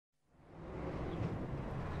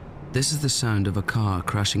This is the sound of a car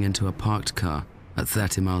crashing into a parked car at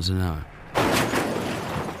 30 miles an hour.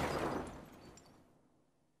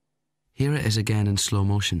 Here it is again in slow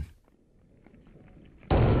motion.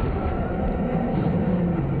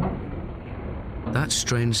 That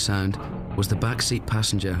strange sound was the backseat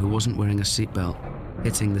passenger who wasn't wearing a seatbelt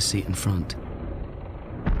hitting the seat in front.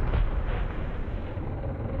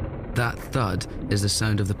 That thud is the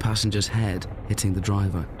sound of the passenger's head hitting the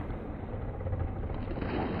driver.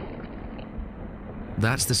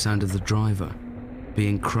 That's the sound of the driver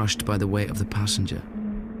being crushed by the weight of the passenger.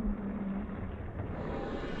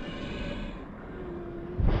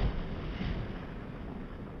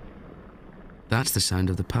 That's the sound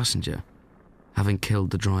of the passenger having killed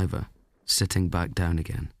the driver, sitting back down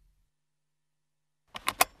again.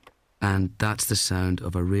 And that's the sound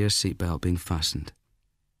of a rear seatbelt being fastened.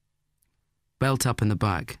 Belt up in the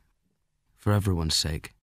back, for everyone's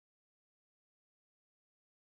sake.